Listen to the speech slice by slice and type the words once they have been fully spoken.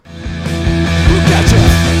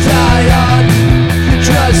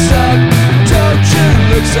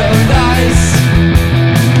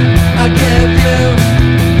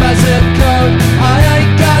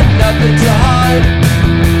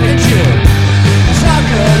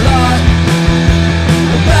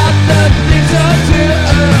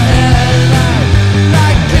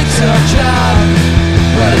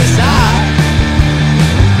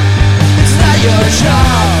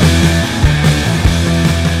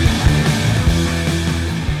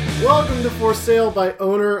For Sale by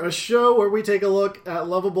Owner, a show where we take a look at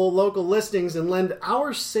lovable local listings and lend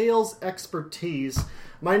our sales expertise.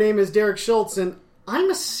 My name is Derek Schultz, and I'm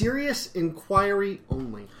a serious inquiry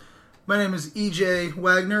only. My name is EJ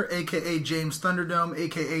Wagner, a.k.a. James Thunderdome,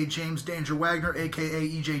 a.k.a. James Danger Wagner, a.k.a.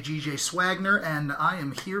 EJGJ Swagner, and I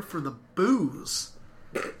am here for the booze.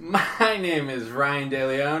 My name is Ryan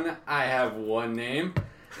DeLeon. I have one name.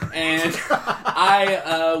 And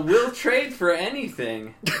I will trade for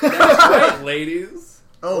anything. That's right, ladies.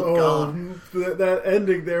 Oh, God. That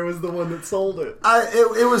ending there was the one that sold it.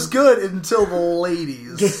 It was good until the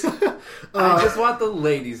ladies. I just want the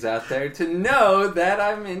ladies out there to know that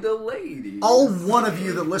I'm into ladies. All one of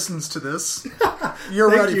you that listens to this,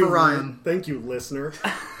 you're ready for Ryan. Thank you, listener.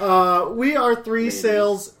 We are three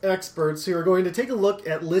sales experts who are going to take a look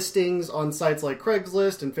at listings on sites like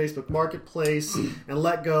Craigslist and Facebook Marketplace and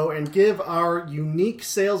Let Go and give our unique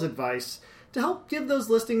sales advice to help give those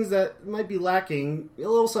listings that might be lacking a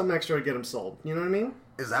little something extra to get them sold. You know what I mean?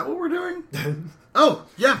 Is that what we're doing? Oh,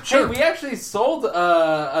 yeah, sure. Hey, we actually sold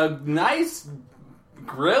a nice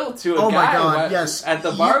grill to a guy. Oh my God, yes. At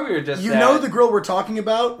the bar we were just at. You know the grill we're talking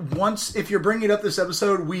about? Once, if you're bringing it up this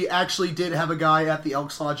episode, we actually did have a guy at the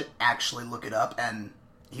Elks Lodge actually look it up, and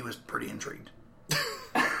he was pretty intrigued.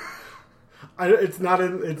 It's not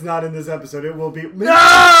in this episode. It will be.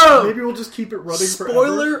 Maybe we'll just keep it running forever.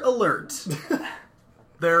 Spoiler alert.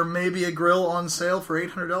 There may be a grill on sale for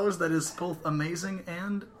 $800 that is both amazing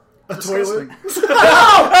and a disgusting. toilet.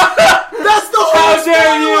 That's the whole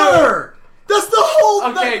spoiler! That's the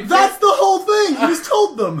whole Okay, that's the whole thing. You just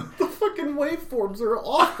told them. The fucking waveforms are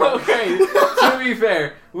awful. Okay, to be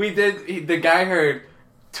fair, the guy heard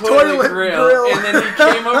toilet grill, and then he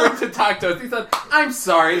came over to talk to us. He said, "I'm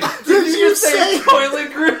sorry, did you just say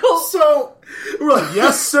toilet grill?" So we're like,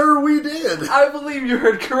 "Yes, sir, we did." I believe you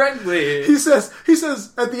heard correctly. He says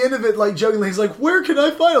at the end of it, like jokingly, he's like, "Where can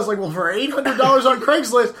I find it?" I was like, "Well, for $800 on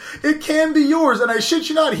Craigslist, it can be yours." And I shit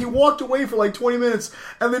you not, he walked away for like 20 minutes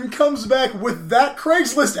and then comes back with that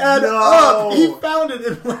Craigslist ad up. He found it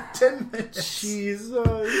in like 10 minutes. Jesus,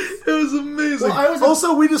 it was amazing. Well,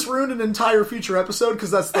 also, we just ruined an entire future episode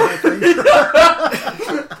because that's the whole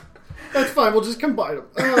thing. That's fine. We'll just combine them.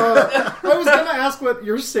 I was going to ask what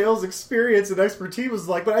your sales experience and expertise was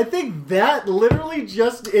like, but I think that literally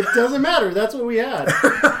it doesn't matter. That's what we had.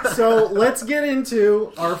 So let's get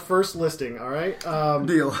into our first listing, all right?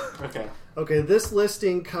 Deal. Okay, this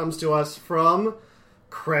listing comes to us from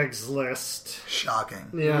Craigslist. Shocking.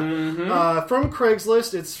 Yeah. Mm-hmm. From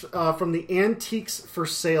Craigslist, it's from the Antiques for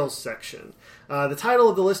Sales section. The title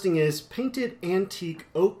of the listing is Painted Antique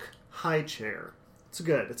Oak High Chair. It's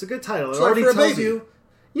good. It's a good title. It already tells you.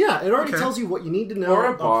 Yeah, it already tells you what you need to know. Or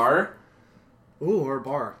a bar. Ooh, or a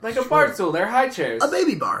bar. Like a bar stool. They're high chairs. A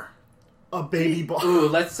baby bar. A baby bar. Ooh,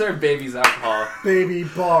 let's serve babies alcohol. Baby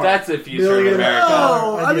bar. That's the future of America.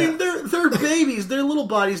 No, I mean, they're babies. Their little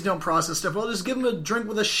bodies don't process stuff. Well, just give them a drink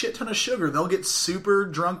with a shit ton of sugar. They'll get super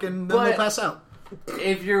drunk and then they'll pass out.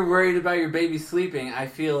 If you're worried about your baby sleeping, I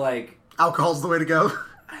feel like alcohol's the way to go.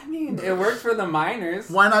 I mean, it worked for the miners.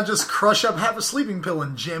 Why not just crush up half a sleeping pill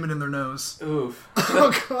and jam it in their nose? Oof.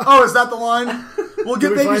 Oh, is that the line? We'll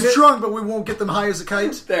get babies drunk, but we won't get them high as a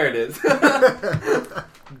kite. There it is.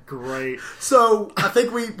 Great. So, I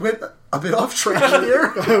think we went a bit off track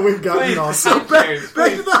here. We've gotten off. So back to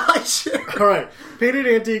the high chair. All right. Painted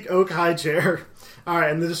Antique Oak High Chair. All right,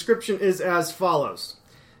 and the description is as follows.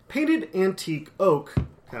 Painted Antique Oak,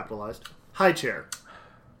 capitalized, high chair,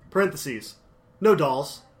 parentheses, no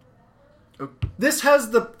dolls. This has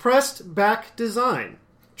the pressed back design.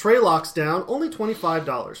 Tray locks down, only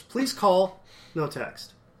 $25. Please call, no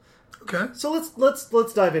text. Okay. So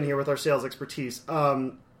let's dive in here with our sales expertise.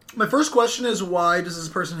 My first question is, why does this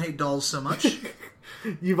person hate dolls so much?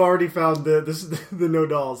 You've already found the no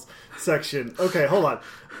dolls section. Okay, hold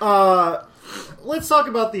on. Let's talk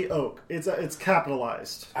about the oak. It's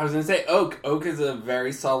capitalized. I was going to say oak. Oak is a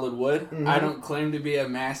very solid wood. Mm-hmm. I don't claim to be a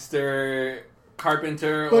master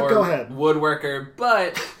carpenter or woodworker,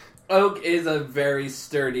 but oak is a very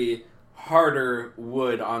sturdy, harder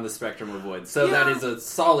wood on the spectrum of wood. So that is a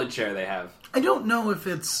solid chair they have. I don't know if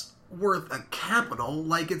it's worth a capital.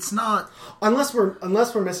 Like, it's not... Unless we're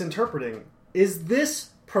misinterpreting. Is this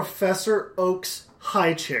Professor Oak's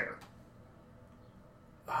high chair?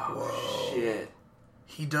 Oh, whoa. Shit.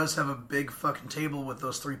 He does have a big fucking table with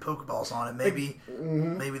those 3 Pokeballs on it. Maybe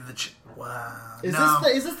wow. Is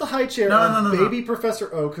this the high chair of baby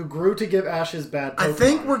Professor Oak who grew to give Ash his bad Pokemon? I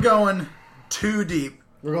think we're going too deep.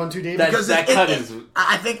 We're going too deep? That cut is...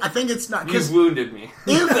 I think it's not... You wounded me.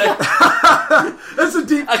 That's a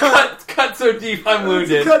deep cut. Cut so deep, I'm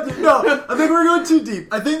wounded. No, I think we're going too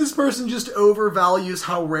deep. I think this person just overvalues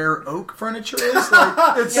how rare oak furniture is.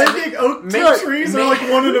 Like, it's think oak trees are like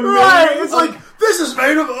one in a million. Right, it's like, this is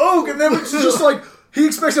made of oak, and then it's just like, he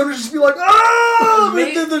expects them to just be like, oh!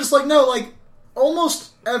 But then they're just like, no, like,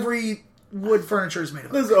 almost every wood furniture is made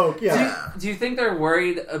of oak. This is oak, yeah. Do you think they're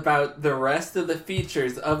worried about the rest of the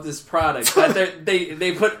features of this product? That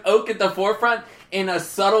they put oak at the forefront in a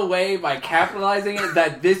subtle way by capitalizing it,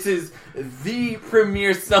 that this is the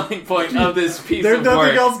premier selling point of this piece of work. There's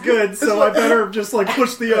nothing else good, so I better just like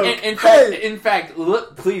push the oak. In fact,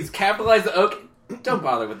 look, please capitalize the oak. Don't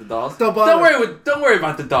bother with the dolls. Don't worry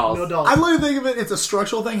about the dolls. No dolls. I literally think of it, it's a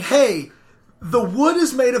structural thing. Hey, the wood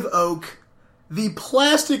is made of oak. The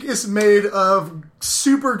plastic is made of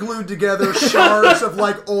super glued together shards of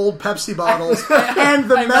like old Pepsi bottles, and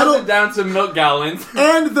the metal melted down some milk gallons,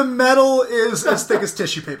 and the metal is as thick as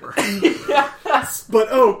tissue paper. But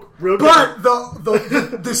oak, real good.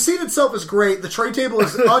 But the seat itself is great. The tray table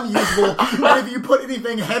is unusable, and if you put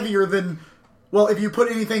anything heavier than, well, if you put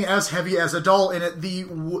anything as heavy as a doll in it, the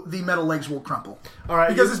metal legs will crumple. All right,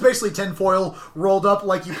 because it's basically tinfoil rolled up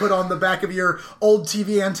like you put on the back of your old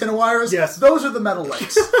TV antenna wires. Yes, those are the metal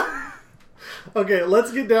legs. Okay,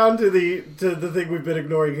 let's get down to the thing we've been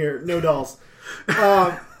ignoring here. No dolls.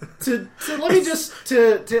 To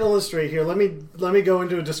illustrate here, let me go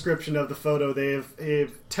into a description of the photo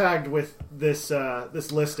they've tagged with this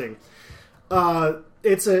listing.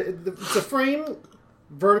 It's a frame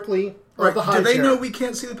vertically. Right. The high Do they chair. know we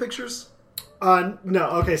can't see the pictures? No.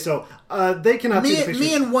 Okay, so they cannot see the pictures.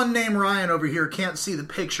 Me and one named Ryan over here can't see the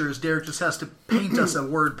pictures. Derek just has to paint us a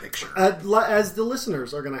word picture. As the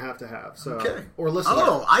listeners are going to have. So, okay. Or listeners.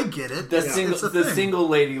 Oh, I get it. The single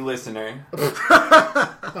lady listener.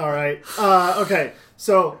 All right. Okay.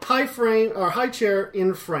 So high chair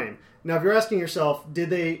in frame. Now, if you're asking yourself,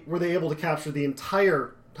 were they able to capture the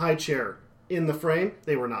entire high chair in the frame?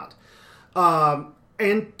 They were not.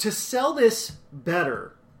 And to sell this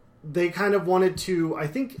better, they kind of wanted to, I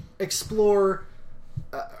think, explore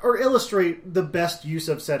or illustrate the best use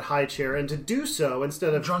of said high chair, and to do so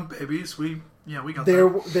instead of drunk babies, we got there.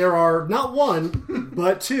 That. There are not one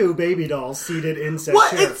but two baby dolls seated in said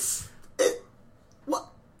chair.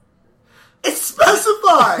 It's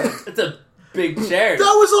specified. It's a big chair. That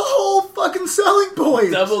was a whole fucking selling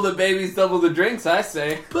point. Double the babies, double the drinks, I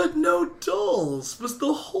say. But no dolls was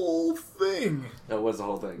the whole thing. That was the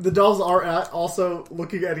whole thing. The dolls are also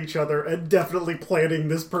looking at each other and definitely planning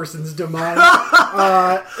this person's demise.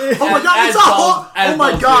 Oh my god! It's a whole. Oh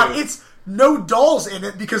my god! It's no dolls in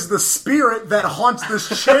it because the spirit that haunts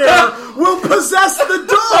this chair will possess the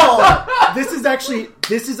doll.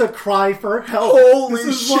 This is a cry for help. Holy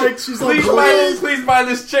this is shit! Like, she's please buy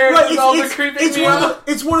this chair. Right, it's all the creeping me out.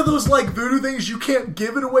 It's one of those like voodoo things you can't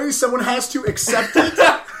give it away. Someone has to accept it.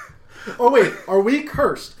 Oh wait, are we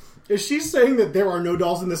cursed? Is she saying that there are no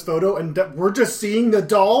dolls in this photo and that we're just seeing the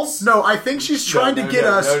dolls? No, I think she's trying to get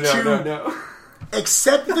us to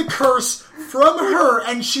accept the curse from her,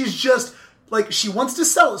 and she's just like, she wants to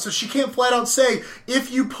sell it, so she can't flat out say,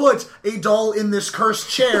 if you put a doll in this cursed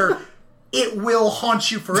chair, it will haunt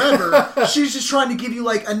you forever. She's just trying to give you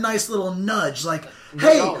like a nice little nudge, like,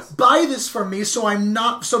 hey, buy this from me so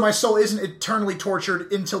my soul isn't eternally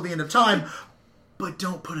tortured until the end of time. But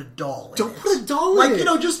don't put a doll in it. Don't put a doll in it.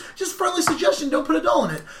 Like, just friendly suggestion, don't put a doll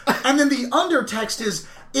in it. And then the undertext is,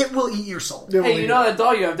 it will eat your soul. Hey, you know that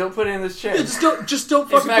doll you have, don't put it in this chair. Yeah, just don't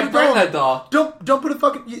fucking put a doll in that doll. Don't put a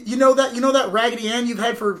fucking, you know that Raggedy Ann you've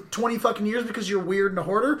had for 20 fucking years because you're weird and a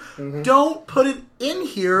hoarder? Mm-hmm. Don't put it in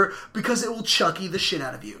here because it will Chucky the shit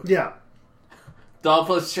out of you. Yeah. Doll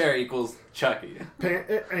plus chair equals Chucky.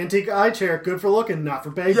 Antique eye chair, good for looking, not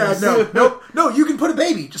for babies. Yeah, no, you can put a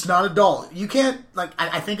baby, just not a doll. You can't, like,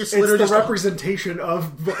 I think it's literally the just representation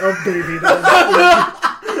of baby.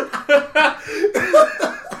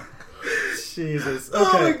 Jesus. Okay.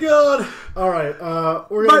 Oh my god. Alright,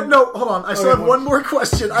 hold on. I still have one more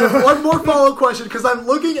question. I have one more follow-up question, because I'm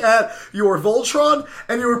looking at your Voltron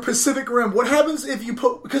and your Pacific Rim. What happens if you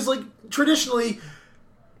put, because, like, traditionally,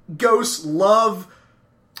 ghosts love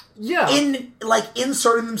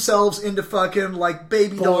inserting themselves into fucking like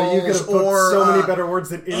baby dolls. You could have put so many better words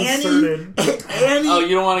than inserted. Annie. Oh,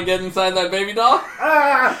 you don't want to get inside that baby doll?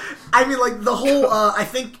 I mean, like the whole. I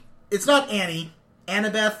think it's not Annie,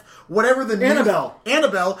 Annabeth, whatever the name.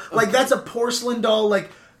 Annabelle. Like that's a porcelain doll.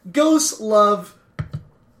 Like ghosts love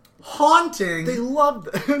haunting. They love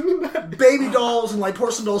baby dolls and like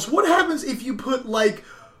porcelain dolls. What happens if you put like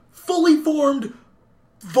fully formed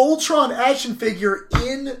Voltron action figure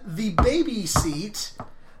in the baby seat.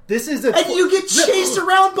 This is a and you get chased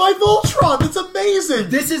around by Voltron. That's amazing.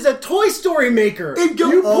 This is a Toy Story maker.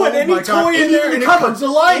 You put any toy in there and it comes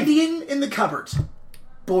to life. Indian in the cupboard.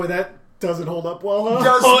 Boy, that doesn't hold up well,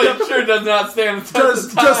 huh? It sure does not stand the test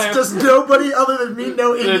of time. Does nobody other than me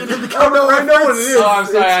know Indian in the cupboard? Oh, no, I know what it is. Oh, I'm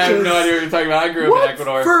sorry, I have no idea what you're talking about. I grew up in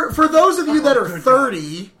Ecuador. For those of you that are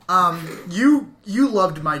 30, you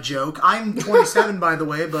loved my joke. I'm 27, by the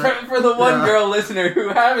way, but for the one girl listener who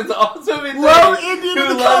happens to also be Low Indian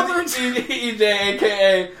in the cupboard, EJ,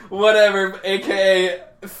 aka whatever, aka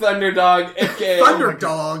Thunderdog, aka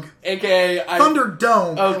Thunderdog, aka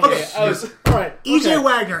Thunderdome. Okay, Alright. EJ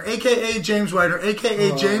Wagner, aka James Wagner,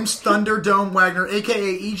 aka James Thunderdome Wagner,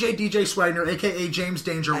 aka EJ DJ Swagner, aka James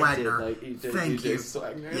Danger Wagner. Thank you.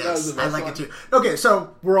 Swagner. Yes, I like it too. Okay,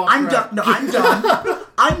 so We're off I'm track. done. No, I'm done.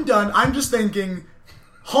 I'm done. I'm just thinking,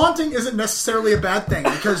 haunting isn't necessarily a bad thing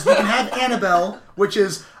because you can have Annabelle, which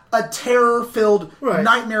is a terror-filled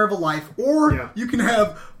nightmare of a life, or you can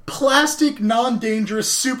have plastic,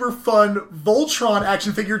 non-dangerous, super fun Voltron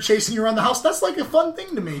action figure chasing you around the house. That's like a fun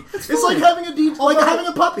thing to me. It's like having having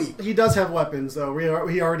a puppy. He does have weapons, though.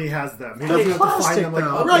 He already has them. He doesn't have to find them.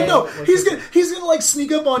 Right? No, he's gonna like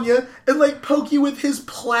sneak up on you and like poke you with his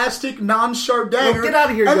plastic, non-sharp dagger. Get out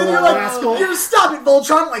of here, and you then you're little like, rascal! You're gonna stop it,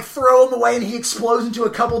 Voltron! Like throw him away, and he explodes into a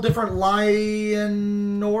couple different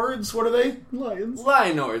Lionords. What are they? Lions.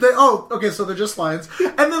 Lionords. Okay, so they're just lions.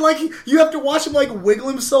 And then like you have to watch him like wiggle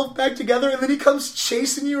himself back together, and then he comes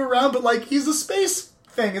chasing you around, but like he's a space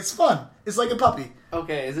thing. It's fun. It's like a puppy.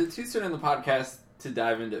 Okay, is it too soon in the podcast to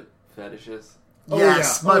dive into fetishes?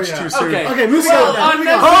 Yes, much too soon. Okay, moving on. on.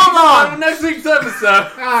 On next week's episode.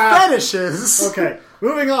 Fetishes. Okay,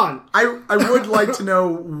 moving on. I would like to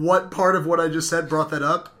know what part of what I just said brought that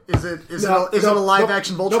up. Is it a live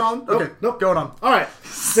action Voltron? Okay, going on. All right,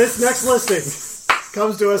 this next listing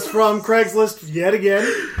comes to us from Craigslist yet again,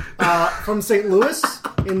 from St. Louis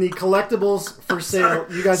in the collectibles for sale.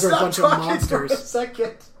 You guys are a bunch of monsters. For a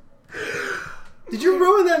second. Did you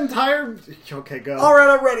ruin that entire? Okay, go. All right,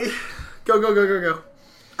 I'm ready. Go.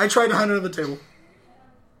 I tried to hunt under the table.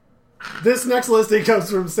 This next listing comes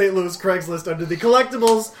from St. Louis Craigslist under the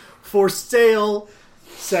collectibles for sale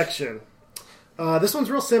section. This one's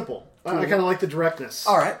real simple. I kind of like the directness.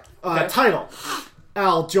 All right. Title: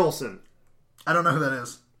 Al Jolson. I don't know who that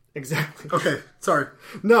is. Exactly. Okay, sorry.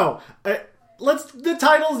 No, the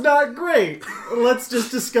title's not great. Let's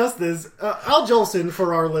just discuss this. Al Jolson,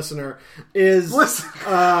 for our listener, is... Listen,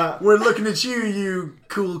 we're looking at you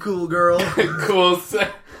cool girl. Cool.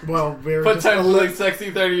 Well, we're potentially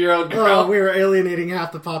sexy 30-year-old girl. We were alienating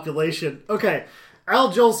half the population. Okay,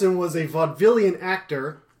 Al Jolson was a vaudevillian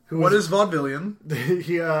actor. What is vaudevillian?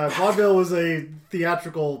 Vaudeville was a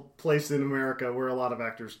theatrical place in America where a lot of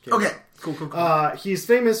actors came. Okay, cool. He's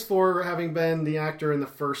famous for having been the actor in the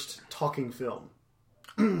first Talking film.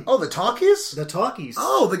 Oh, the Talkies? The Talkies.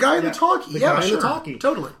 Oh, the guy in the Talkie. The guy in the Talkie.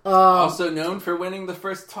 Totally. Also known for winning the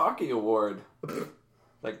first Talkie Award.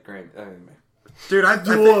 Like, great. Anyway. Dude, I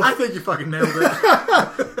think you fucking nailed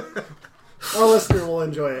it. Our listener will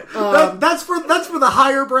enjoy it. That's for the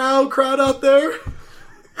higher brow crowd out there.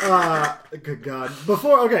 Good God.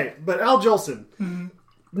 But Al Jolson,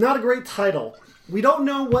 not a great title. We don't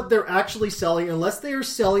know what they're actually selling unless they are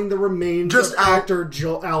selling the remains of actor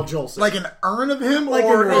Al Jolson. Like an urn of him?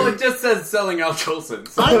 Well, it just says selling Al Jolson.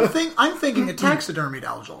 So. I'm thinking a taxidermied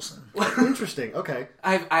Al Jolson. Interesting. Okay.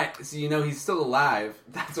 So he's still alive.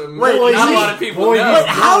 That's what not a lot of people know. Wait,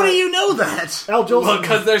 how do you know that? Al Jolson. Well,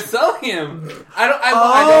 because they're selling him. I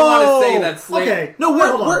don't want to say that's slave. Okay. No,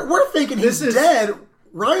 we're thinking he's dead.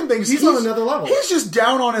 Ryan thinks he's on another level. He's just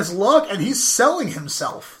down on his luck, and he's selling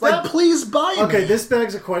himself. Please buy me. Okay, this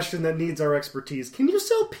begs a question that needs our expertise. Can you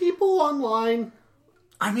sell people online?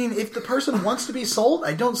 I mean, if the person wants to be sold,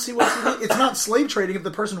 I don't see it's not slave trading if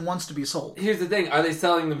the person wants to be sold. Here's the thing. Are they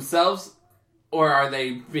selling themselves, or are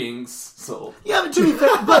they being sold? Yeah, but to be fair,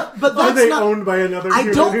 but that's are they owned by another human?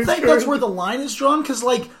 I don't think that's where the line is drawn, because,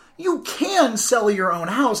 you can sell your own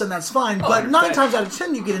house, and that's fine, but 9 times out of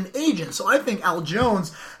 10, you get an agent. So I think Al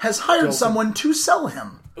Jones has hired someone to sell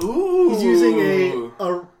him. Ooh. He's using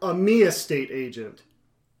a me estate agent.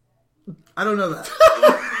 I don't know that.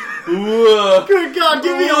 Ooh. Good God,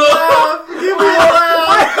 give me a laugh! Give me a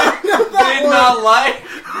laugh! Did not like.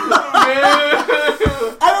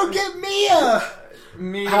 I don't get Mia!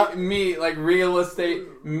 Me, like real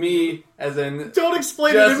estate, me, as in... Don't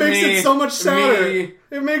explain it, it makes it so much sadder.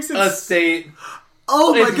 It makes it... Estate.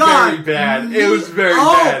 Oh my it's god! very bad. It was very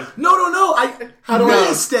bad. No!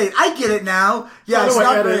 Real estate. I get it now. Yeah, it's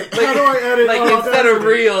not great. How do I edit? Instead of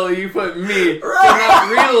real, you put me. So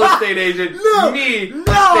not real estate agent. Me.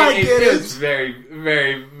 I get it. It's very,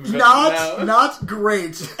 very not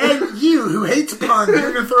great. And you who hates puns,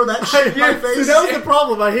 you're gonna throw that shit in my face. That was the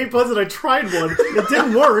problem. I hate puns, and I tried one. It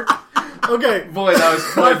didn't work. Okay. Boy, that was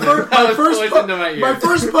poison. My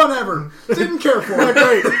first pun ever. Didn't care for it. Not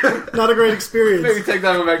great. Not a great experience. Maybe take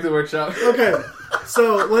that one back to the workshop. Okay.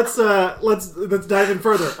 So let's dive in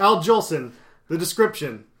further. Al Jolson, the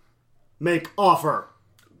description: make offer.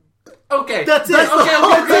 Okay. That's it.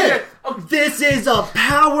 Okay. This is a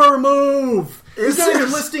power move. He's not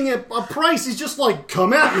even listing a price. He's just like,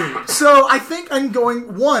 come at me. So I think I'm going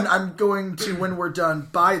to, when we're done,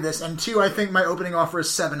 buy this, and 2, I think my opening offer is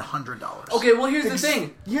 $700. Okay, well here's the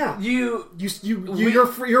thing. Yeah,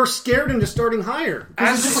 you're scared into starting higher.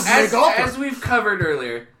 As we've covered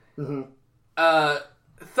earlier. Mm-hmm.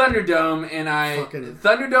 Thunderdome and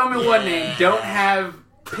Thunderdome and One Name don't have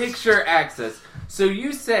picture access. So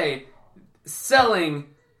you say selling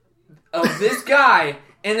of this guy.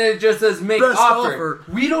 And then it just says make offer.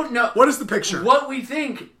 We don't know. What is the picture? What we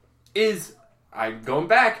think is, I'm going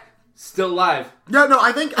back, still live. Yeah, no,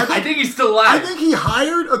 I think he's still live. I think he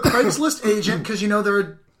hired a Craigslist agent because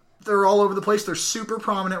they're all over the place. They're super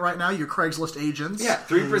prominent right now. Your Craigslist agents. Yeah,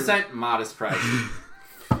 3% modest price.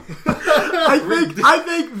 I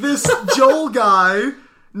think this Joel guy.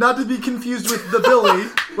 Not to be confused with the Billy.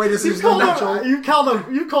 Wait, is his name Joel? You called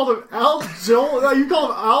him Al Joel. You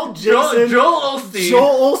called him Al Jason. Joel Osteen.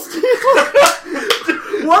 Joel Osteen.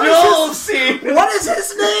 What is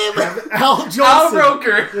his name? Al Jolson. Al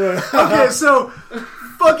Roker. Yeah. Okay, so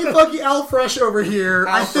fucky Al Fresh over here.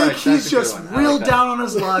 I think he's just real down on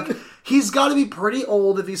his luck. He's got to be pretty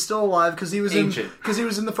old if he's still alive because he was in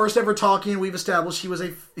the first ever talkie, and we've established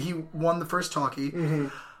he won the first talkie. Mm-hmm.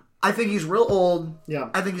 I think he's real old.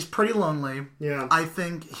 Yeah. I think he's pretty lonely. Yeah. I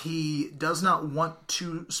think he does not want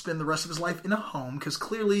to spend the rest of his life in a home because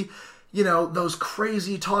clearly, those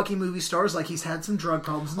crazy talkie movie stars, like he's had some drug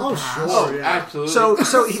problems in the past. Sure, yeah. Absolutely.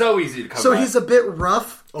 So easy to come So back. He's a bit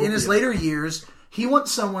rough in his later years. He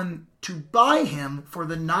wants someone to buy him for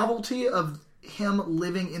the novelty of him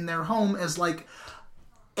living in their home as like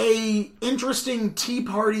a interesting tea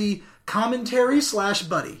party commentary /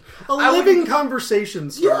 buddy. Living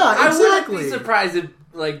conversations. Yeah, exactly. I wouldn't be surprised if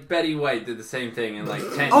Betty White did the same thing in 10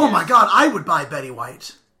 years. Oh my god, I would buy Betty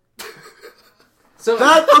White. So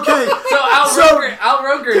Al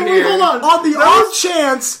Roker here. Hold on the off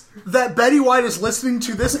chance that Betty White is listening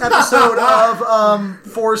to this episode of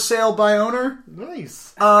For Sale by Owner.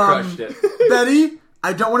 Nice. Crushed it. Betty,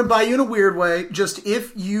 I don't want to buy you in a weird way. Just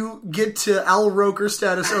if you get to Al Roker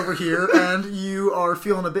status over here and you are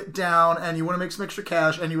feeling a bit down and you want to make some extra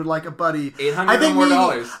cash and you would like a buddy, $800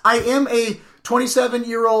 more. I am a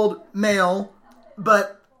 27-year-old male,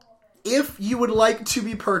 but if you would like to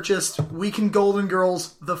be purchased, we can Golden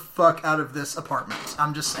Girls the fuck out of this apartment.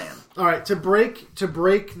 I'm just saying. All right, to break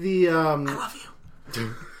the. I love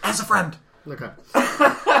you as a friend. Okay.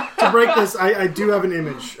 To break this, I do have an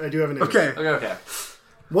image. Okay.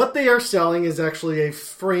 What they are selling is actually a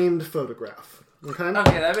framed photograph. Okay,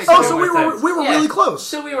 that makes sense. So we were really close.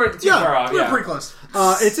 So we were too far off. We were pretty close.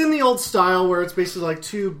 It's in the old style where it's basically like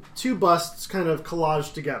two busts kind of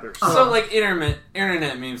collaged together. So like internet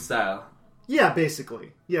meme style. Yeah,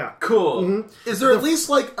 basically. Yeah. Cool. Mm-hmm. Is there at least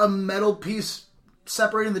like a metal piece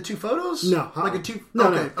separating the two photos? No. Like a two...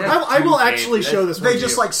 No, okay. No. I will actually show this one. They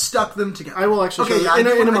just like stuck them together. I will actually show you. I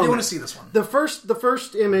do want to see this one. The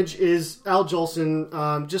first image is Al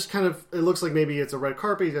Jolson, just kind of, it looks like maybe it's a red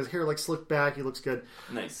carpet. He has hair like slicked back. He looks good.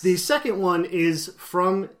 Nice. The second one is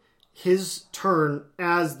from his turn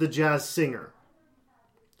as the jazz singer.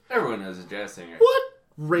 Everyone knows a jazz singer. What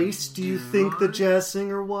race do you think the jazz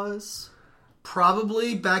singer was?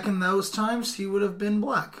 Probably back in those times he would have been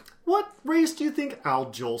black. What race do you think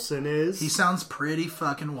Al Jolson is? He sounds pretty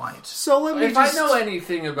fucking white. So if I know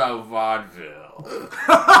anything about vaudeville,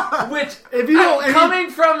 which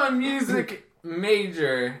coming from a music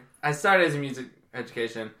major, I started as a music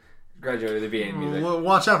education, graduated with a BA in music. Well,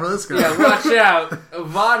 watch out for this guy. Yeah, watch out.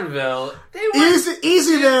 Vaudeville.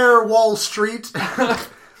 Easy there, Wall Street.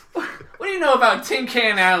 What do you know about Tin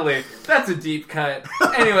Can Alley? That's a deep cut.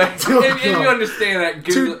 Anyway, if you understand that,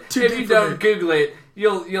 Google it. If you don't Google it,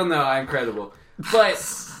 you'll know I'm credible. But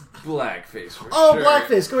blackface for sure.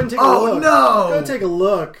 Blackface. Go ahead and take a look. Oh, no. Go and take a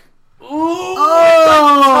look. Ooh,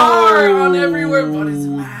 tar on everywhere but his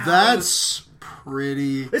mouth. That's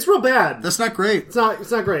pretty... It's real bad. That's not great. It's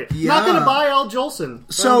not great. Yeah. Not gonna buy Al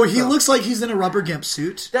Jolson. So he looks like he's in a rubber gimp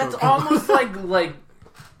suit. That's almost like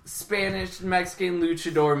Spanish Mexican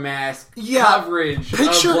luchador mask coverage of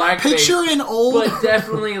blackface. Picture an old... But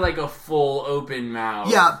definitely like a full open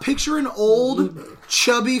mouth. Yeah, picture an old,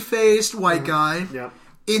 chubby-faced white guy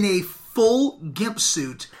in a full gimp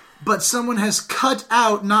suit, but someone has cut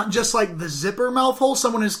out, not just like the zipper mouth hole,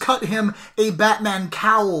 someone has cut him a Batman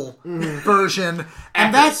cowl version.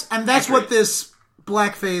 And that's what this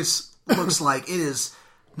blackface looks like. It is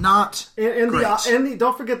not great.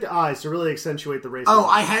 Don't forget the eyes to really accentuate the racism. Oh,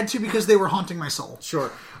 I had to because they were haunting my soul.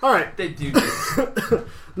 Sure. All right. They do.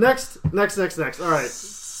 Next. All right.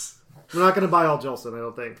 We're not going to buy Al Jolson, I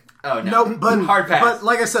don't think. Oh, no. But hard pass. But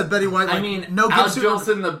like I said, Betty White, I mean, no Al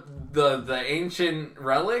Jolson, the ancient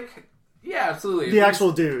relic? Yeah, absolutely. The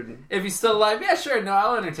actual dude. If he's still alive, yeah, sure. No,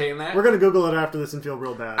 I'll entertain that. We're going to Google it after this and feel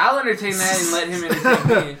real bad. I'll entertain that and let him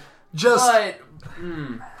entertain me.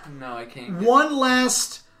 No, I can't. One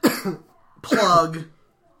last plug.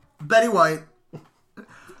 Betty White.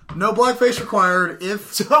 No blackface required.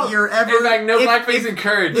 If you're ever... In fact, no blackface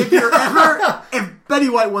encouraged. If Betty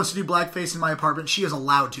White wants to do blackface in my apartment, she is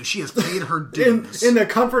allowed to. She has paid her dues. In the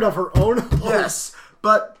comfort of her own home. Yes.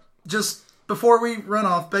 But just before we run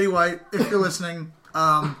off, Betty White, if you're listening,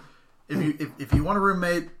 if you want a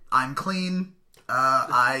roommate, I'm clean.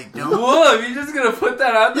 I don't... Whoa, you're just going to put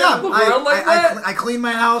that out there in the world like that? I clean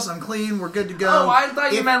my house. I'm clean. We're good to go. Oh, I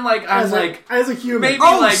thought you meant like... As a human.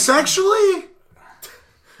 Maybe sexually?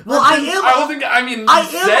 Well, I am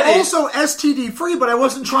also STD free, but I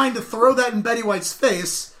wasn't trying to throw that in Betty White's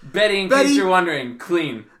face. Betty, in case you're wondering,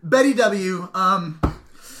 clean. Betty W.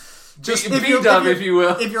 Just B-dub, if you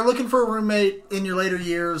will. If you're looking for a roommate in your later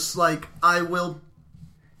years, like I will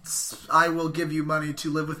give you money to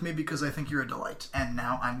live with me because I think you're a delight. And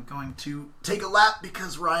now I'm going to take a lap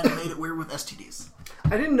because Ryan made it weird with STDs.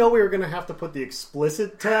 I didn't know we were going to have to put the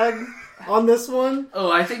explicit tag on this one.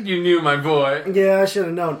 Oh, I think you knew, my boy. Yeah, I should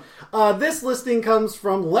have known. This listing comes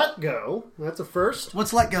from Letgo. That's a first.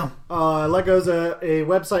 What's Letgo? Letgo's a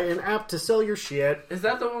website and app to sell your shit. Is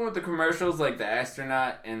that the one with the commercials, like the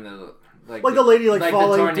astronaut and the... Like the lady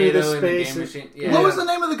falling through the space. The game machine? What was the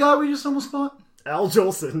name of the guy we just almost bought? Al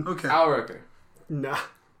Jolson. Okay. Al Roker. Nah.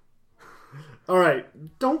 Alright,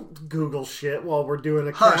 don't Google shit while we're doing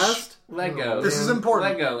a cast. Lego. This is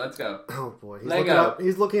important. Lego, let's go. Oh boy.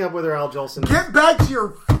 He's looking up whether Al Jolson... Get back to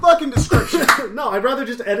your fucking description. No, I'd rather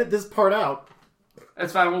just edit this part out.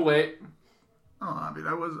 That's fine, we'll wait. Oh, I mean,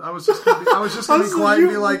 I was just gonna be quiet and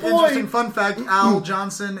be like, interesting fun fact, Al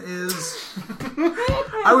Johnson is...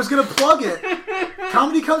 I was gonna plug it.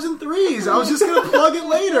 Comedy comes in threes. I was just gonna plug it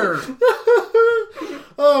later.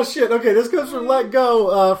 Oh shit, okay, this comes from Let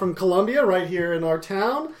Go, from Columbia, right here in our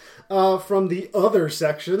town. From the other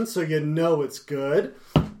section, so you know it's good.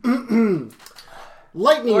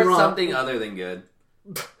 Lightning Or Rod. something other than good.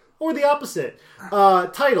 Or the opposite.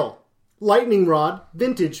 Title, Lightning Rod,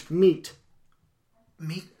 Vintage Meat.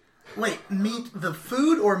 Meat? Wait, meat the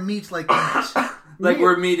food or meat like meat? Like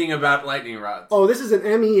we're meeting about lightning rods. Oh, this is an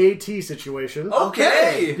MEAT situation.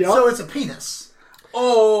 Okay. Yep. So it's a penis.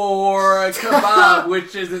 Or a kebab,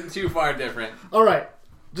 which isn't too far different. Alright,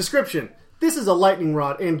 description. This is a lightning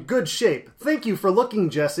rod in good shape. Thank you for looking,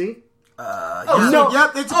 Jesse.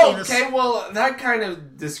 Yep, it's a penis. Okay, well, that kind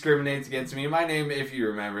of discriminates against me. My name, if you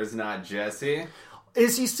remember, is not Jesse.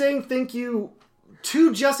 Is he saying thank you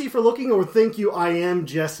to Jesse for looking, or thank you, I am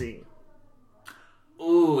Jesse?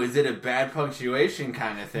 Ooh, is it a bad punctuation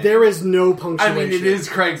kind of thing? There is no punctuation. I mean, it is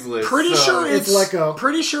Craigslist. Pretty sure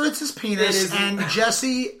it's his penis, It and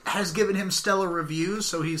Jesse has given him stellar reviews,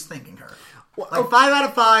 so he's thanking her. Like 5 out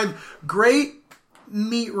of 5, great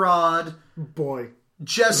meat rod. Boy.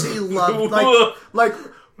 Jesse loved, like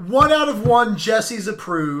 1 out of 1, Jesse's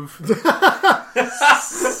approved. 10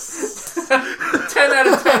 out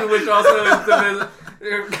of 10, which also is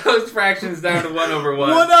goes fractions down to 1 over 1.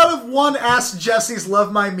 1 out of 1 asked Jesse's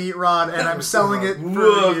love my meat rod, and I'm selling it for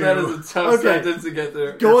you. That is a tough sentence to get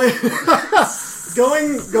through. Going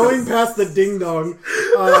past the ding dong.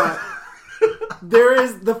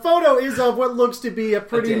 The photo is of what looks to be a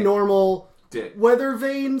pretty normal weather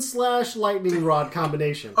vane / lightning rod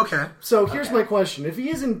combination. Okay. So here's my question. If he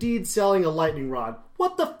is indeed selling a lightning rod,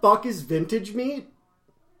 what the fuck is vintage meat?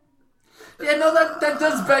 Yeah, no, that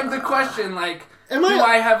does beg the question, like, do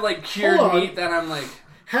I have, like, cured meat that I'm, like...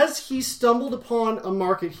 Has he stumbled upon a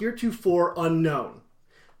market heretofore unknown?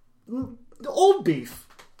 Old beef.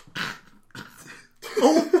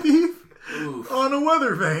 Old beef? Oof. On a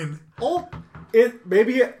weather vane.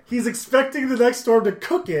 Maybe he's expecting the next storm to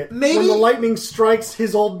cook it when the lightning strikes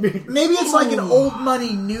his old meat. Maybe it's like an old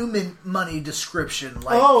money, new money description.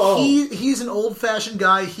 Like he's an old fashioned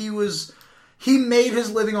guy. He made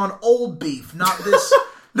his living on old beef, not this.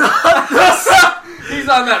 He's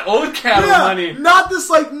on that old cattle money. Not this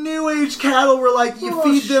like new age cattle where like you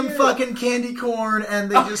feed them fucking candy corn and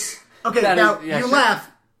they just okay. Now you laugh.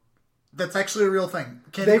 That's actually a real thing.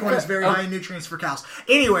 Candy corn is very high in nutrients for cows.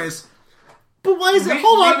 Anyways. But why is it?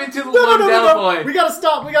 Hold on. No. We gotta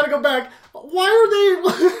stop. We gotta go back. Why are they?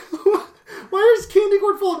 Why is candy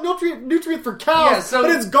corn full of nutrient for cows, but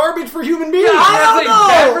it's garbage for human beings? I don't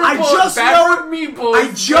know.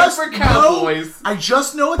 I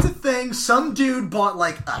just know it's a thing. Some dude bought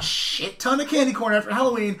like a shit ton of candy corn after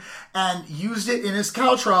Halloween and used it in his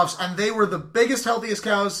cow troughs, and they were the biggest, healthiest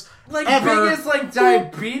cows ever. Biggest like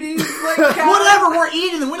diabetes like cows? Whatever, we're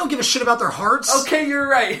eating them. We don't give a shit about their hearts. Okay, you're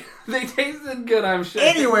right. They tasted good, I'm sure.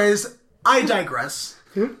 Anyways, I digress.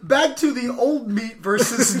 Back to the old meat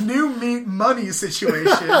versus new meat money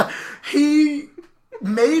situation. He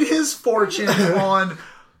made his fortune on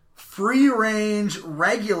free-range,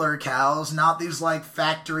 regular cows, not these like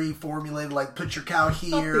factory formulated, like put your cow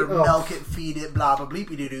here, milk it, feed it, blah blah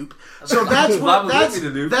bleepy doo doop. So that's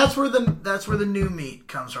where the new meat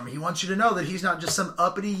comes from. He wants you to know that he's not just some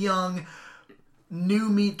uppity young new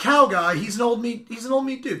meat cow guy. He's an old meat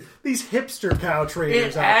dude. These hipster cow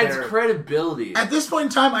traders. It adds credibility. At this point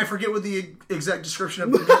in time, I forget what the exact description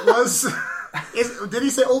of the meat was. Did he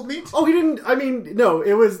say old meat? Oh, he didn't. I mean, no.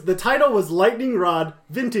 It was the title was Lightning Rod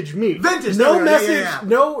Vintage Meat. Vintage. No message. Yeah.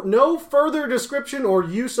 No further description or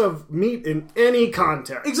use of meat in any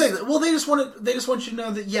context. Exactly. Well, they just want you to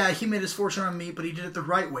know that he made his fortune on meat, but he did it the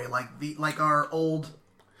right way, like our old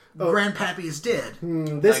grandpappies did.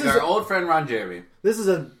 This is our old friend Ron Jeremy. This is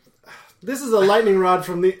a lightning rod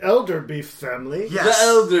from the Elder Beef family. Yes. The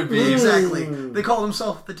Elder Beef. Exactly. They call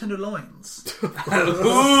themselves the Tenderloins.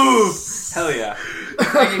 Ooh, hell yeah.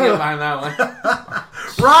 I can get behind that one.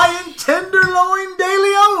 Ryan Tenderloin De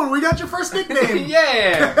Leon. We got your first nickname.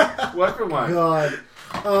 Yeah. 1 for 1. God.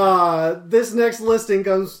 This next listing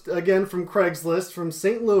comes again from Craigslist from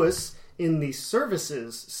St. Louis in the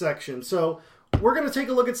services section. So we're going to take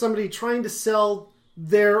a look at somebody trying to sell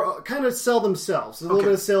themselves. A little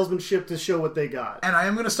bit of salesmanship to show what they got. And I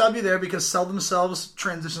am going to stop you there because sell themselves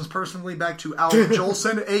transitions personally back to Alec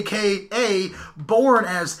Jolson, a.k.a. born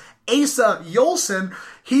as Asa Yolson.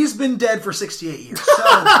 He's been dead for 68 years. So,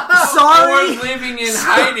 sorry. Or living in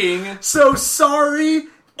hiding. So, sorry,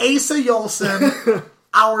 Asa Yolson.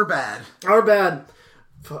 Our bad.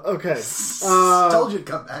 Okay. Told you to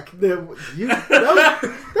come back. That was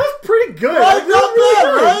pretty good. Right? Not bad,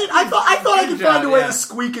 right? I thought I could find a way to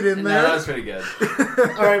squeak it in there. No, that was pretty good.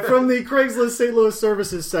 All right, from the Craigslist St. Louis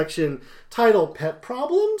Services section, title Pet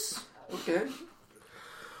Problems. Okay.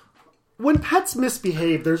 When pets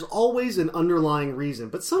misbehave, there's always an underlying reason,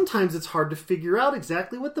 but sometimes it's hard to figure out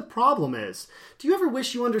exactly what the problem is. Do you ever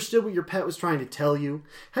wish you understood what your pet was trying to tell you?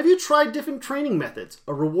 Have you tried different training methods,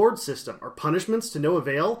 a reward system, or punishments to no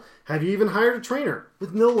avail? Have you even hired a trainer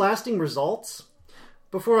with no lasting results?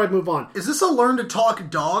 Before I move on, is this a learn to talk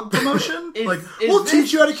dog promotion? We'll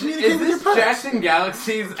teach you how to communicate with your pets. Is this Jackson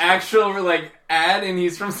Galaxy's actual ad, and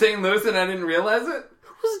he's from St. Louis, and I didn't realize it?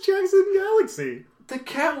 Who's Jackson Galaxy? The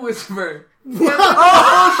Cat Whisperer. Wait, there's a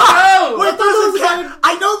cat.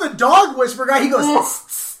 I know the dog whisperer guy. He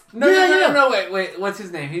goes. No. Wait. What's his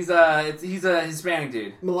name? He's a Hispanic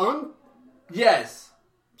dude. Milan? Yes.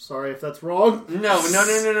 Sorry if that's wrong. No.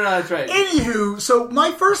 That's right. Anywho, so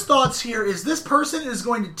my first thoughts here is this person is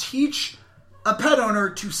going to teach a pet owner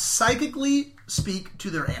to psychically speak to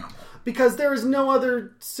their animal because there is no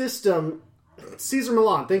other system. Caesar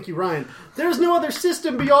Milan, thank you, Ryan. There's no other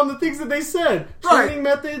system beyond the things that they said. Training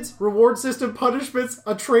methods, reward system, punishments,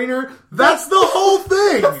 a trainer. That's the whole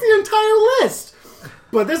thing. That's the entire list.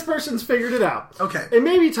 But this person's figured it out. Okay. It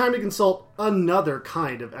may be time to consult another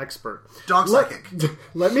kind of expert. Dog psychic.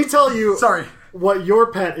 Let me tell you what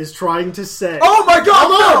your pet is trying to say. Oh my god,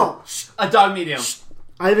 no! A dog medium.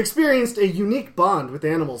 I have experienced a unique bond with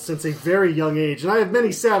animals since a very young age, and I have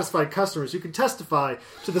many satisfied customers who can testify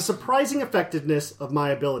to the surprising effectiveness of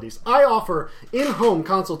my abilities. I offer in-home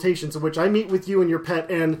consultations in which I meet with you and your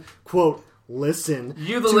pet and, quote, listen.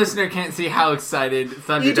 You, the listener, can't see how excited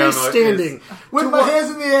Thunderdome is. Standing. With my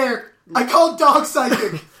hands in the air. I call dog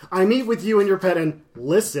psychic. I meet with you and your pet and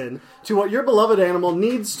listen to what your beloved animal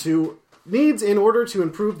needs in order to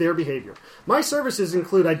improve their behavior. My services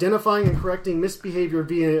include identifying and correcting misbehavior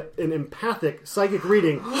via an empathic psychic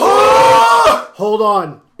reading. Hold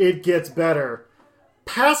on, it gets better.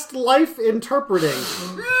 Past life interpreting.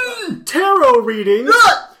 tarot readings,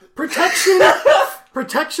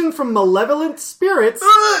 protection from malevolent spirits,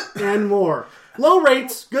 and more. Low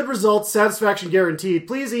rates, good results, satisfaction guaranteed.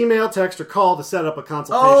 Please email, text, or call to set up a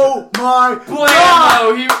consultation. Oh my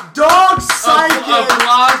God! Dog Psychic!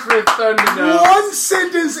 Applause for Thunder Notes. One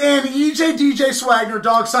sentence in, EJ DJ Swagner,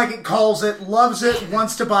 Dog Psychic calls it, loves it,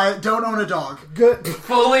 wants to buy it, don't own a dog. Good.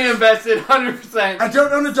 Fully invested, 100%. I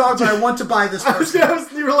don't own a dog, but I want to buy this person.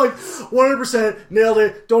 You were like, 100%, nailed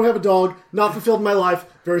it, don't have a dog, not fulfilled in my life,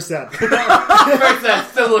 very sad. Very sad,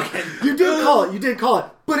 still looking. You did call it.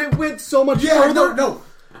 But it went so much further. No.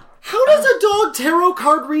 How does a dog tarot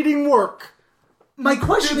card reading work? My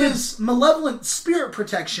question is malevolent spirit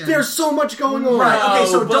protection. There's so much going on. Right, okay,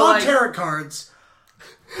 so dog tarot cards.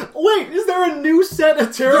 Wait, is there a new set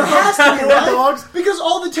of tarot There has cards to be, for right? dogs? Because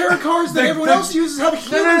all the tarot cards that everyone else uses have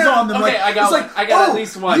humans on them. Okay, I got at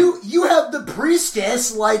least one. You have the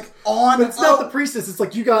priestess, on... But it's not the priestess, it's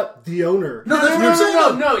like you got the owner. No, that's what I'm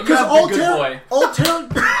saying. No, you have the good boy. All tarot...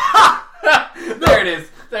 There it is.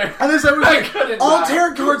 There. And there's all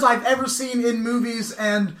tarot cards I've ever seen in movies,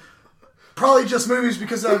 and probably just movies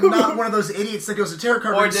because I'm not one of those idiots that goes to tarot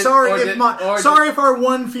card readings. Sorry if our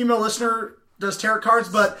one female listener does tarot cards,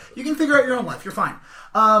 but you can figure out your own life. You're fine.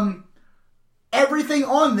 Everything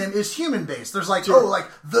on them is human based. There's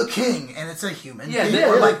the king, and it's a human being.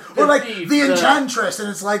 Or the enchantress, and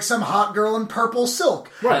it's like some hot girl in purple silk.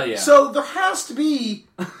 Right. Yeah. So there has to be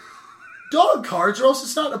dog cards, or else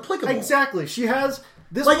it's not applicable. Exactly. She has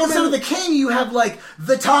this. Instead of the king, you have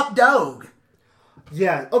the top dog.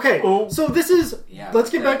 Yeah. Okay. So this is. Let's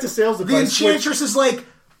get back to sales advice. The enchantress is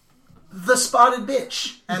the spotted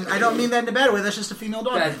bitch, and I don't mean that in a bad way. That's just a female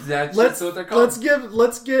dog. That's what they're called.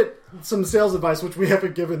 Let's get some sales advice, which we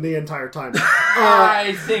haven't given the entire time.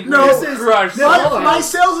 I think this is crushed. My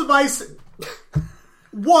sales advice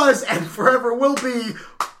was and forever will be: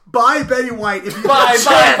 buy Betty White if you buy. If you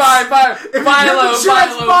buy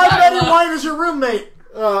Betty White as your roommate.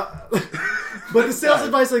 But the sales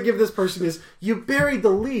advice I give this person is: you buried the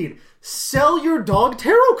lead. Sell your dog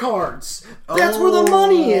tarot cards. That's where the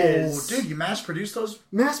money is. Dude, you mass-produce those?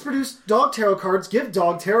 Mass-produced dog tarot cards. Give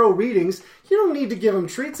dog tarot readings. You don't need to give them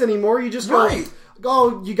treats anymore. You just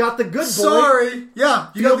go, you got the good boy. Sorry. Yeah,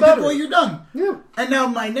 you got the good boy, you're done. Yeah. And now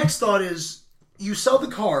my next thought is, you sell the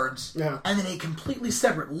cards, and then a completely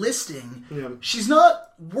separate listing. Yeah. She's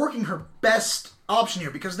not working her best option here,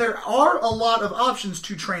 because there are a lot of options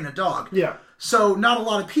to train a dog. Yeah. So not a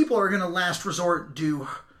lot of people are going to last resort do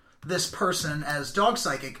this person as dog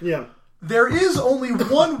psychic. Yeah. There is only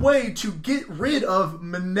one way to get rid of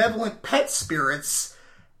malevolent pet spirits,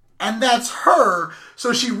 and that's her.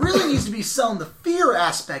 So she really needs to be selling the fear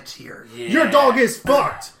aspect here. Yeah. Your dog is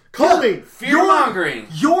fucked. Call me. Fear-mongering.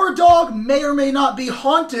 Your dog may or may not be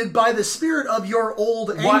haunted by the spirit of your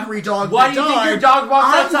old angry dog. Why do you think your dog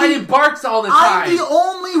walks outside and barks all the time? I'm the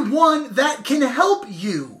only one that can help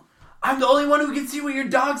you. I'm the only one who can see what your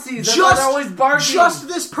dog sees. That's why they're always barking. Just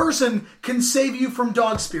this person can save you from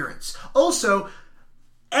dog spirits. Also,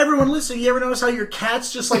 everyone listening, you ever notice how your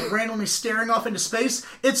cat's just randomly staring off into space?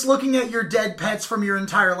 It's looking at your dead pets from your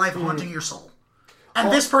entire life, haunting your soul.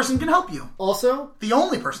 And this person can help you. Also, the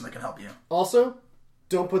only person that can help you. Also,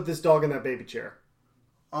 don't put this dog in that baby chair.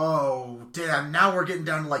 Oh, damn. Now we're getting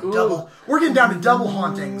down to double. We're getting down to double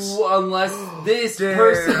hauntings. Unless this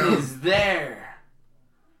person is there.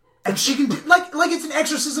 And she can do, it's an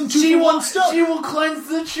exorcism, two for one stone. She will cleanse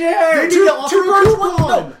the chair.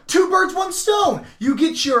 Two birds, one stone. You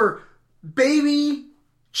get your baby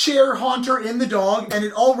chair haunter in the dog, and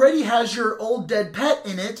it already has your old dead pet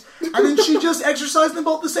in it, and then she just exercised them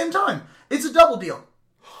both at the same time. It's a double deal.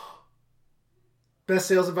 Best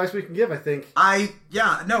sales advice we can give, I think. I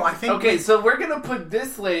think... Okay, so we're going to put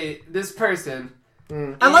this person...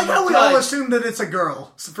 I like how we all assume that it's a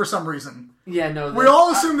girl for some reason. Yeah, no. We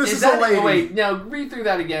all assume this is a lady. Oh, wait, no, read through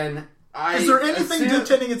that again. Is there anything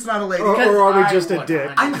dictating it's not a lady? Or are we just a dick?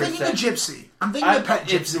 I'm thinking a gypsy. I'm thinking a pet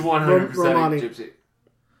gypsy. It's 100% gypsy.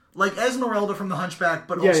 Like Esmeralda from The Hunchback,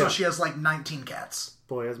 but also she has 19 cats.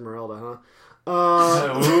 Boy, Esmeralda,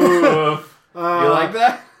 huh? You like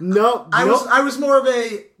that? No. I was more of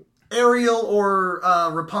a Ariel or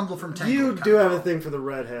Rapunzel from Tangled. You do have a thing for the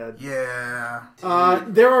redhead. Yeah.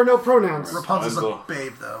 There are no pronouns. Rapunzel's a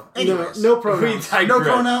babe, though. Anyways. No pronouns. No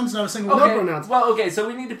pronouns, not a single No pronouns. Well, okay, so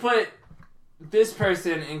we need to put this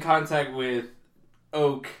person in contact with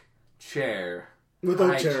Oak Chair. With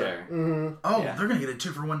Oak Chair. Mm-hmm. Oh, they're going to get a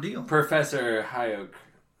 2-for-1 deal. Professor High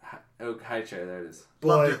Oak High Chair, there it is.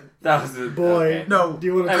 Boy. That was it. Boy. Okay. No. Do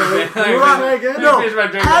you want to try again? No.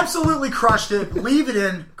 Absolutely crushed it. Leave it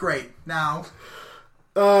in. Great. Now,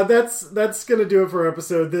 That's gonna do it for our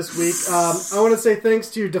episode this week. I want to say thanks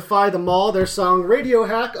to Defy the Mall. Their song "Radio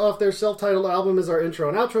Hack" off their self-titled album is our intro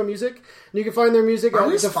and outro music. And you can find their music. Are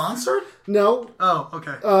we sponsored? No. Oh,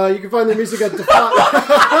 okay. You can find their music at Defy.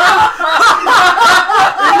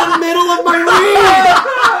 In the middle of my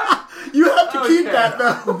read. You have to keep that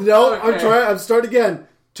though. No, okay. I'm starting again.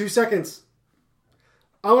 2 seconds.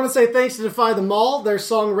 I want to say thanks to Defy the Mall. Their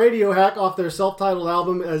song "Radio Hack" off their self-titled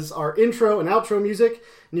album is our intro and outro music.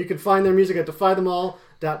 And you can find their music at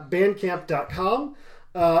defythemall.bandcamp.com.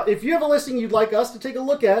 If you have a listing you'd like us to take a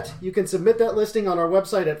look at, you can submit that listing on our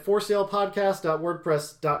website at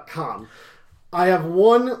forsalepodcast.wordpress.com. I have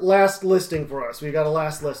one last listing for us. We got a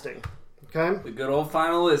last listing. Okay? The good old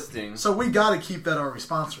final listing. So we got to keep that our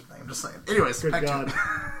sponsored thing. I'm just saying. Anyways, good God.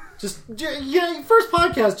 First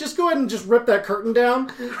podcast, just go ahead and just rip that curtain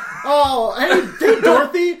down. Oh, hey,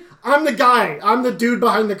 Dorothy, I'm the guy. I'm the dude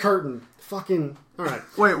behind the curtain. Fucking, all right.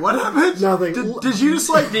 Wait, what happened? Nothing. Did you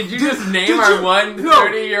just like... Did you just name our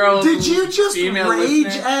 30-year-old Did you just rage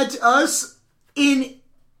listener? at us in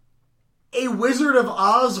a Wizard of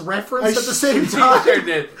Oz reference at the same time? He sure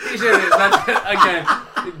did. Again,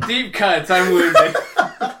 deep cuts, I'm losing.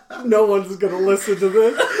 No one's going to listen to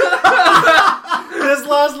this. This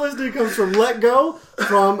last listing comes from Let Go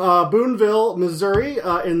from Boonville, Missouri,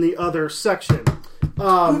 in the other section.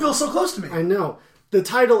 Boonville's so close to me. I know. The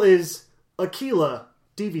title is Aquila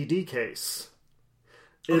DVD Case.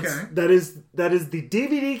 That is the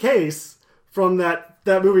DVD case from that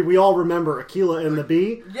movie we all remember, Aquila and the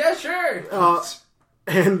Bee. Yeah, sure.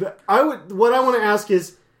 And what I want to ask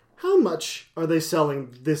is, how much are they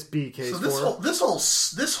selling this bee case for? This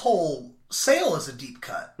whole sale is a deep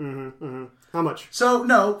cut. Mm-hmm. How much?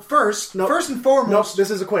 So first and foremost. Nope.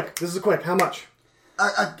 This is a quick. How much?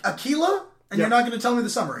 Aquila, and you're not going to tell me the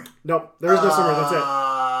summary. Nope. There is no summary. That's it.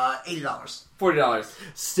 $80. $40.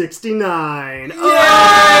 $69. Yeah!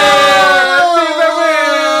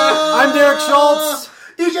 I'm Derek Schultz.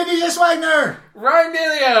 DJ Swagner. Ryan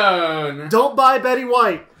DeLeon. Don't buy Betty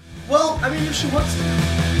White. Well, I mean, if she wants to.